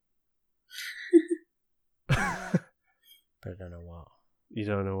something. but I don't know what. You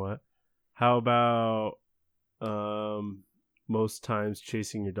don't know what? How about most times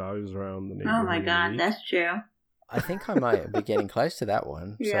chasing your dogs around the neighborhood? Oh my god, that's true. I think I might be getting close to that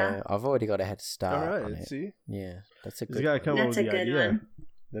one. Yeah. So I've already got a head start. All right, on it. see? Yeah, that's a You good gotta one. come up That's with a the good idea, one.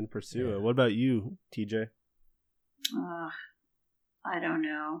 then pursue Yeah. it. What about you, TJ? I don't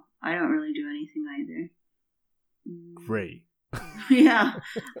know. I don't really do anything either. Great. Yeah.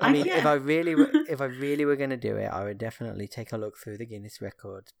 I mean, can't- if I really were going to do it, I would definitely take a look through the Guinness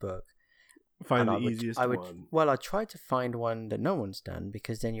Records book. Find And the easiest one. Well, I try to find one that no one's done,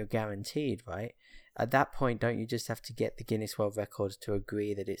 because then you're guaranteed, right? At that point, don't you just have to get the Guinness World Records to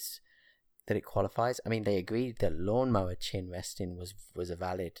agree that it qualifies? I mean, they agreed that lawnmower chin resting was a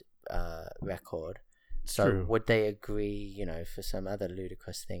valid record. So True. would they agree, for some other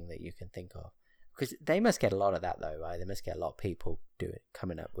ludicrous thing that you can think of? Because they must get a lot of that, though, right? They must get a lot of people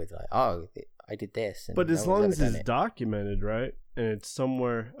coming up with like, oh, I did this. And But as no long one's as ever it's done it. documented, right? And it's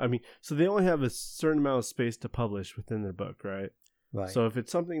somewhere, I mean, so they only have a certain amount of space to publish within their book, right? Right. So if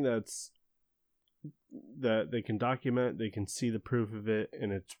it's something that they can document, they can see the proof of it,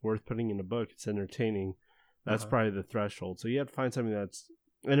 and it's worth putting in a book, it's entertaining, that's probably the threshold. So you have to find something that's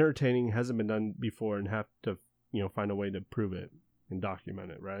entertaining, hasn't been done before, and have to, find a way to prove it and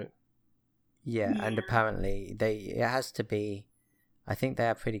document it, right? Yeah, and Yeah. apparently it has to be. I think they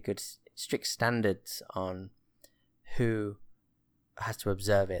have pretty good strict standards on who has to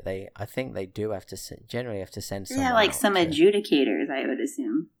observe it. I think they do have to generally have to send someone. Yeah, like out some to- adjudicators, I would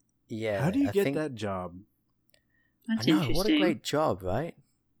assume. Yeah. How do you I get think, that job? That's I know, interesting. what a great job, right?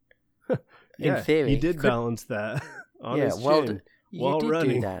 Yeah, In theory, he did could- balance that on his well, chin you while did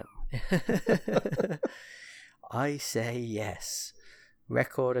running. do that. I say yes.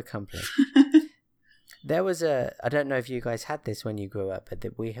 Record accomplished. There was I don't know if you guys had this when you grew up, but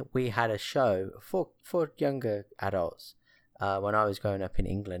that we had a show for younger adults when I was growing up in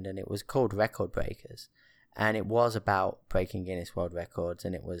England, and it was called Record Breakers, and it was about breaking Guinness World Records,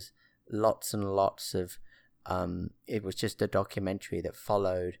 and it was lots and lots of it was just a documentary that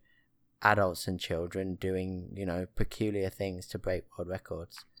followed adults and children doing peculiar things to break world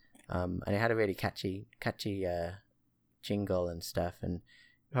records, and it had a really catchy jingle and stuff. And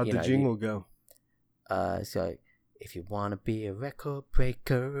How'd the jingle go? so if you want to be a record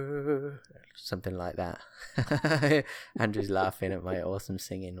breaker, something like that. Andrew's laughing at my awesome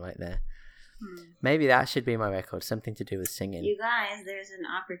singing right there. Maybe that should be my record, something to do with singing. You guys, there's an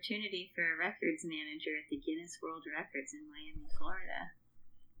opportunity for a records manager at the Guinness World Records in Miami, Florida.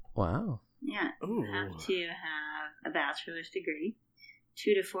 Wow. Yeah, you Ooh. have to have a bachelor's degree,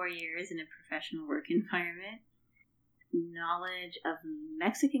 2 to 4 years in a professional work environment, knowledge of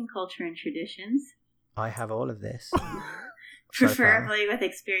Mexican culture and traditions, I have all of this. preferably with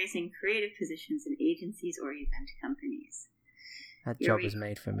experience in creative positions in agencies or event companies. That Your job is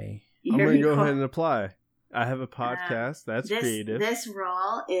made for me. I'm Your going to go record- ahead and apply. I have a podcast. That's creative. This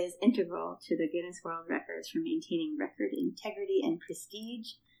role is integral to the Guinness World Records for maintaining record integrity and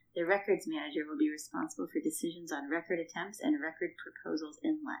prestige. The records manager will be responsible for decisions on record attempts and record proposals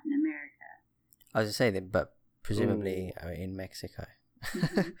in Latin America. I was going to say that, but presumably in Mexico.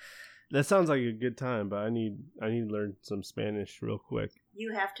 Mhm. That sounds like a good time, but I need to learn some Spanish real quick.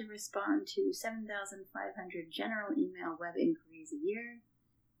 You have to respond to 7,500 general email web inquiries a year.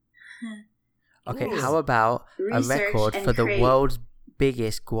 Okay, Ooh. how about a Research record and for the create- world's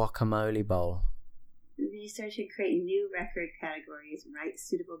biggest guacamole bowl? Research and create new record categories, write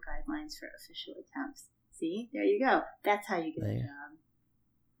suitable guidelines for official attempts. See? There you go. That's how you get a There.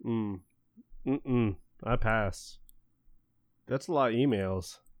 job. I pass. That's a lot of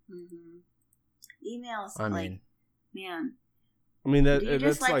emails. Mm-hmm. Emails, I like, mean, man. I mean, Do you that's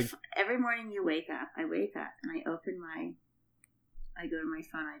just like every morning you wake up, I wake up and I go to my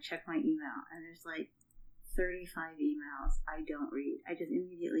phone, I check my email, and there's like 35 emails I don't read. I just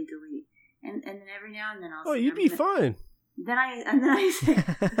immediately delete. And then every now and then I'll oh, say, you'd be fine. Then I say,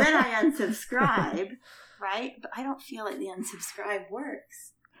 then I unsubscribe, right? But I don't feel like the unsubscribe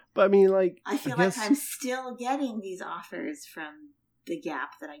works. But I mean, like, I feel guess- like I'm still getting these offers from the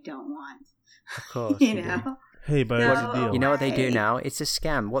Gap that I don't want. of course. You you do. know? Hey, but No, here's the deal. You know what they do Way. now? It's a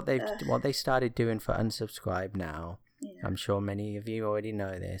scam. What they started doing for unsubscribe now. Yeah. I'm sure many of you already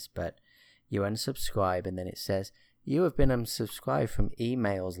know this, but you unsubscribe and then it says you have been unsubscribed from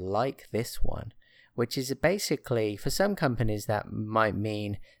emails like this one, which is basically, for some companies that might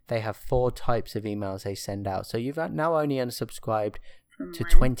mean they have 4 types of emails they send out. So you've now only unsubscribed From to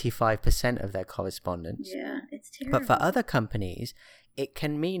mine. 25% of their correspondence. Yeah, it's terrible. But for other companies, it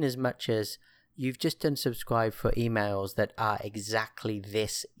can mean as much as you've just unsubscribed for emails that are exactly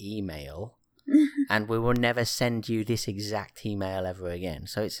this email. and we will never send you this exact email ever again.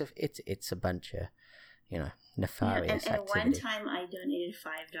 So it's a bunch of, nefarious and activity. one time I donated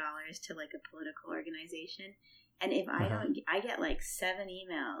 $5 to like a political organization, and if I don't, I get like 7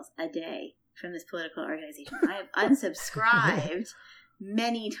 emails a day from this political organization. I have unsubscribed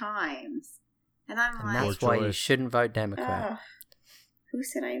many times, and I'm And like, that's why you shouldn't vote Democrat. who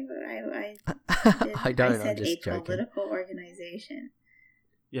said I I don't. I said I'm just a joking. political organization.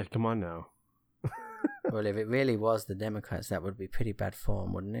 Yeah, come on now. Well, if it really was the Democrats, that would be pretty bad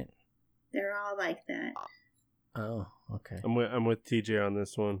form, wouldn't it? They're all like that. Oh, okay. I'm with TJ on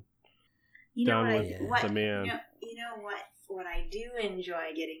this one. You know Down what? with the man. You know what? What I do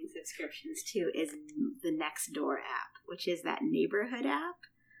enjoy getting subscriptions to is the Nextdoor app, which is that neighborhood app.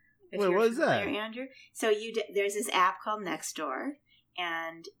 Wait, what is that? Andrew? So there's this app called Nextdoor,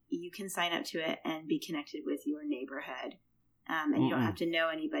 and you can sign up to it and be connected with your neighborhood. And you don't have to know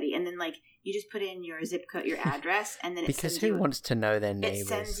anybody. And then, like, you just put in your zip code, your address, and then Because who wants to know their neighbors? It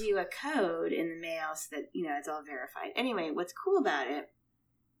sends you a code in the mail so that, it's all verified. Anyway, what's cool about it,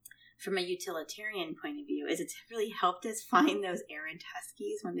 from a utilitarian point of view, is it's really helped us find those errant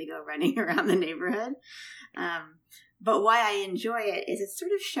huskies when they go running around the neighborhood. But why I enjoy it is it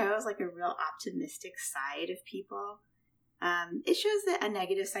sort of shows, like, a real optimistic side of people. It shows a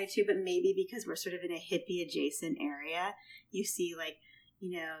negative side too, but maybe because we're sort of in a hippie adjacent area, you see like,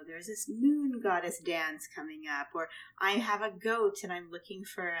 there's this moon goddess dance coming up, or I have a goat and I'm looking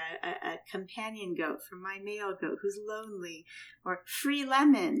for a companion goat for my male goat who's lonely, or free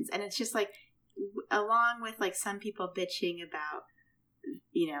lemons. And it's just like, along with like some people bitching about,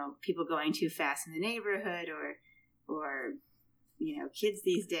 people going too fast in the neighborhood, or kids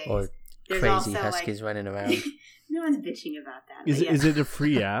these days. Or there's crazy also huskies running around. No one's bitching about that. Is it a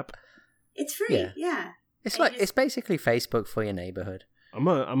free app? It's free, yeah. It's basically Facebook for your neighborhood. I'm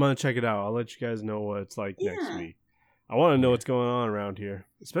gonna check it out. I'll let you guys know what it's like next week. I want to know what's going on around here,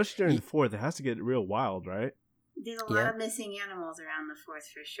 especially during the 4th. It has to get real wild, right? There's a lot of missing animals around the 4th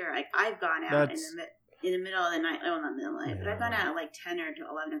for sure. Like I've gone out in the middle of the night. Oh, not middle of the night, but I've gone out at like 10 or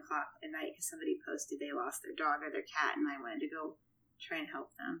 11 o'clock at night because somebody posted they lost their dog or their cat, and I wanted to go try and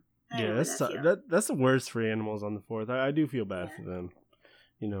help them. Yeah, that's the worst for animals on the 4th. I do feel bad for them,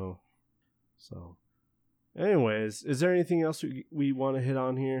 So, anyways, is there anything else we want to hit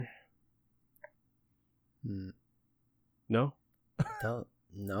on here? No?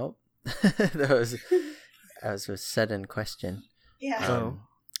 No. That was a sudden question. Yeah.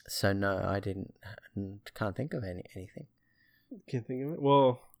 So no, I can't think of anything. Can't think of it.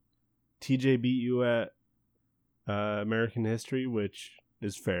 Well, TJ beat you at American history, which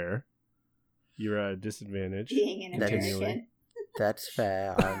is fair. You're at a disadvantage. Being an American. That's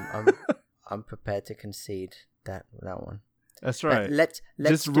fair. I'm prepared to concede that one. That's right. Let's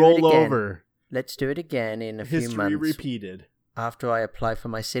just do roll it again. over. Let's do it again in a few months. History repeated. After I apply for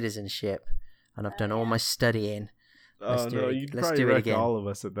my citizenship and I've done all my studying. You'd probably wreck all of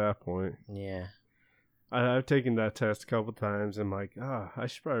us at that point. Yeah. I've taken that test a couple times. And I'm like, I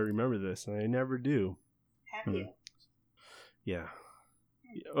should probably remember this, and I never do. Have you? Yeah.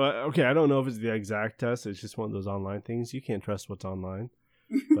 Okay, I don't know if it's the exact test. It's just one of those online things. You can't trust what's online.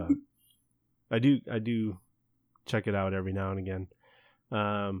 But I do check it out every now and again.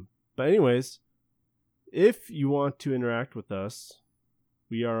 But anyways, if you want to interact with us,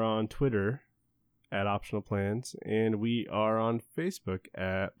 we are on Twitter at Optional Plans, and we are on Facebook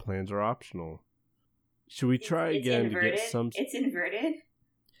at Plans Are Optional. Should we try again inverted? To get some... It's inverted?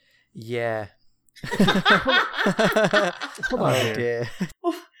 Yeah. Hold on, dear.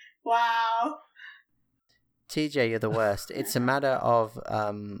 Wow. TJ, you're the worst. It's a matter of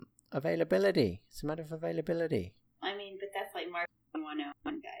availability. It's a matter of availability. I mean, but that's like Marketing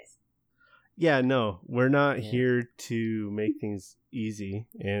 101, guys. Yeah, no, we're not here to make things easy,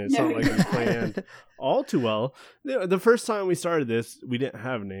 and it's not like we planned all too well. The first time we started this, we didn't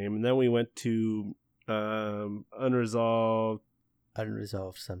have a name, and then we went to unresolved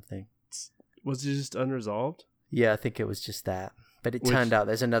something. Was it just unresolved? Yeah, I think it was just that. But it turned out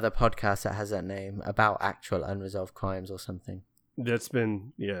there's another podcast that has that name about actual unresolved crimes or something. That's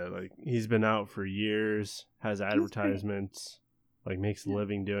been, like he's been out for years, has advertisements, like makes a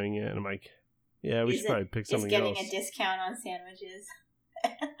living doing it. And I'm like, we should probably pick something else. Is getting a discount on sandwiches.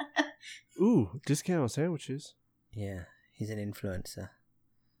 Ooh, discount on sandwiches. Yeah, he's an influencer.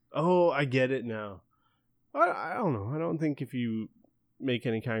 Oh, I get it now. I don't know. I don't think if you make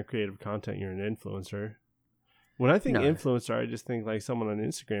any kind of creative content, you're an influencer. When I think influencer, I just think like someone on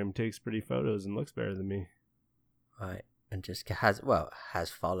Instagram takes pretty photos and looks better than me. Right. And just has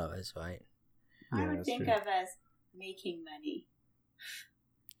followers, right? I would think of as making money.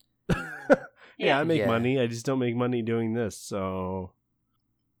 Yeah, I make Yeah. money. I just don't make money doing this. So,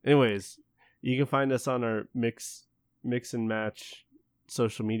 anyways, you can find us on our mix and match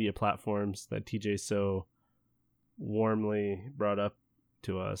social media platforms that TJ so warmly brought up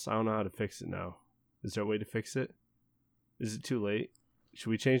to us. I don't know how to fix it now. Is there a way to fix it? Is it too late? Should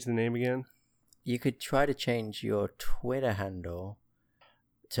we change the name again? You could try to change your Twitter handle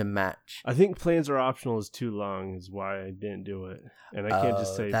to match. I think plans are optional is too long, is why I didn't do it. And I can't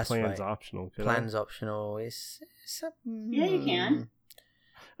just say that's plans right. optional. Could Plans optional is Yeah, you can.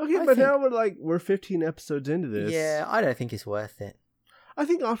 Okay, I but think- now we're 15 episodes into this. Yeah, I don't think it's worth it. I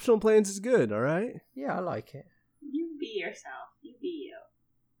think optional plans is good, all right? Yeah, I like it. You be yourself. You be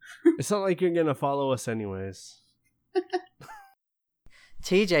you. It's not like you're going to follow us anyways.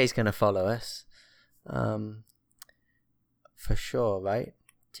 TJ's gonna follow us, for sure, right,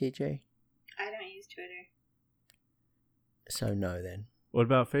 TJ? I don't use Twitter. So no, then. What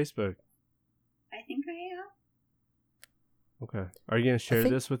about Facebook? I think I am. Okay. Are you going to share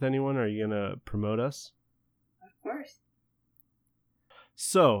think- this with anyone? Or are you going to promote us? Of course.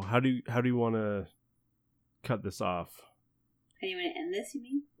 So, how do you want to cut this off? How do you want to end this, you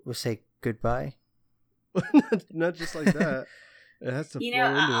mean? We'll say goodbye. Not just like that. It has to You flow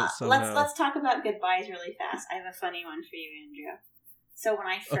know, into it somehow. let's talk about goodbyes really fast. I have a funny one for you, Andrew. So when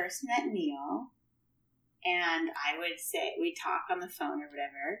I first met Neil, and I would say we talk on the phone or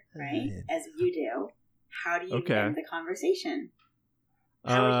whatever, right? As you do. How do you Okay. end the conversation?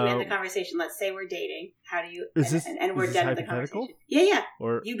 How would you end the conversation? Let's say we're dating. How do you? Is this- and we're is this done with the hypothetical? conversation. Yeah.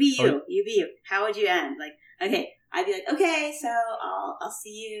 Or You be Oh, you. You be you. How would you end? Like, okay, I'd be like, okay, so I'll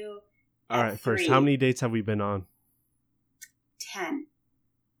see you. all at right, first, 3. how many dates have we been on? 10.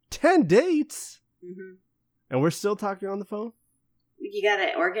 10 dates? Mm-hmm. And we're still talking on the phone? You got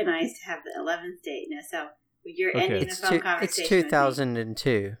to organize to have the 11th date. No, so you're Okay. ending It's the phone conversation. it's with me.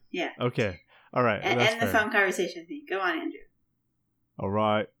 2002. Yeah. Okay. All right. And that's end the fair. phone conversation with me. Go on, Andrew. All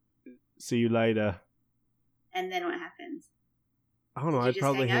right. See you later. And then what happens? I don't know. Did you I'd just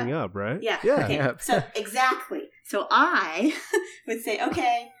probably hang hang up, right? Yeah. Yeah. Okay. Yep. So exactly. So I would say,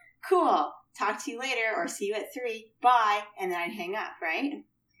 okay, cool. Talk to you later, or see you at 3. Bye, and then I'd hang up. Right?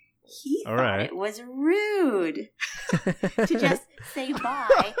 He All thought right. it was rude to just say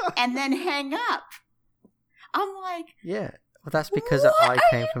bye and then hang up. I'm like, Yeah. Well, that's because What I are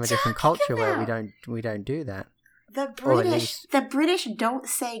came you from a different talking culture where about? we don't do that. the Or at British. least- The British don't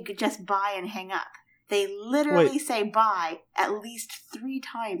say just bye and hang up. They literally Wait. say bye at least 3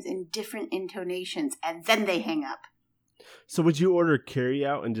 times in different intonations, and then they hang up. So would you order carry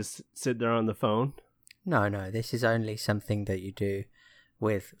out and just sit there on the phone? No, this is only something that you do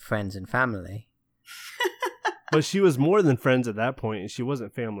with friends and family. But she was more than friends at that point, and she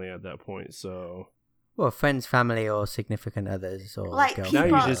wasn't family at that point. So Well, friends, family, or significant others, or Like girlfriend. now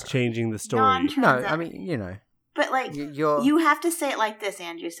People- you're just changing the story. Non-transact- No, I mean, you know, But like, you're. you have to say it like this,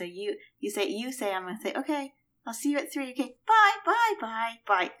 Andrew. So you say I'm gonna say, okay, I'll see you at 3. Okay,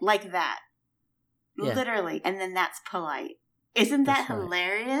 bye, like that, Yeah. literally, and then that's polite. Isn't that That's right.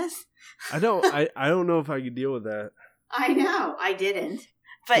 hilarious? I don't know if I could deal with that. I know, I didn't,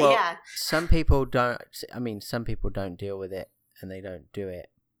 but Well, yeah, Some people don't. I mean, some people don't deal with it, and they don't do it,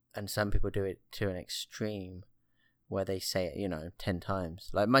 and some people do it to an extreme, where they say it, 10 times.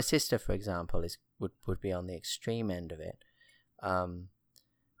 Like my sister, for example, would be on the extreme end of it.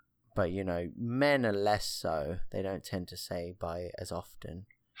 But men are less so. They don't tend to say bye as often.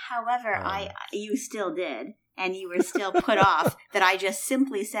 However, you still did, and you were still put off that I just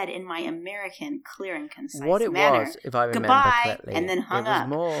simply said in my American clear and concise What it manner. was, if I remember "Goodbye," correctly, and then hung it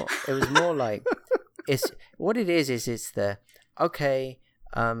was up. It was more like it's what it is it's the okay.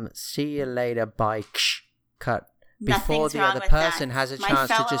 See you later. Bye. Cut. Before Nothing's the wrong other with person that. has a My chance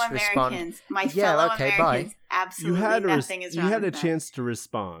to fellow just respond. Americans, My Yeah, fellow okay, bye. Americans, absolutely You had nothing is wrong you had a with that. chance to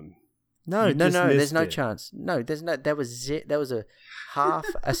respond. No, You no, just no. There's missed no it. chance. No, there's no. There was a half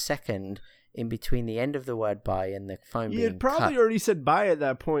a second in between the end of the word bye and the phone You being had probably cut. already said bye at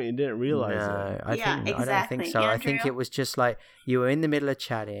that point and didn't realize No, it. I Yeah, don't think exactly. so. I think Andrew? it was just like you were in the middle of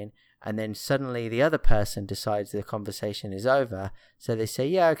chatting, and then suddenly the other person decides the conversation is over. So they say,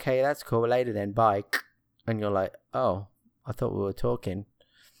 "Yeah, okay, that's cool. Later then, bye." And you're like, "Oh, I thought we were talking,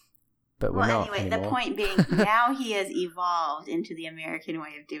 but we're Well, not anyway, anymore." the point being, now he has evolved into the American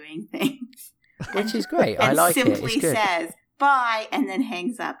way of doing things. Which is great. And I like it. simply It's good. says bye and then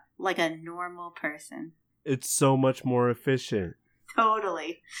hangs up like a normal person. It's so much more efficient.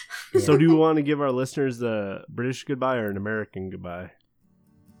 Totally. So do you want to give our listeners the British goodbye or an American goodbye?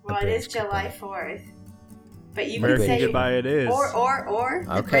 Well, it British is July goodbye. 4th. But you American can say goodbye it is. or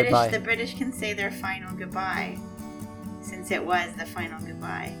Okay, bye. the British can say their final goodbye, since it was the final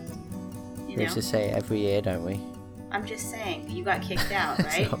goodbye. You We know? used to say it every year, don't we? I'm just saying, you got kicked out,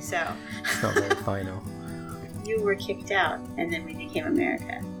 right? So It's not very final. you were kicked out, and then we became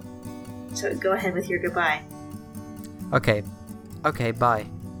America. So go ahead with your goodbye. Okay, bye.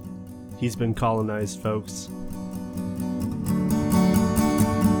 He's been colonized, folks.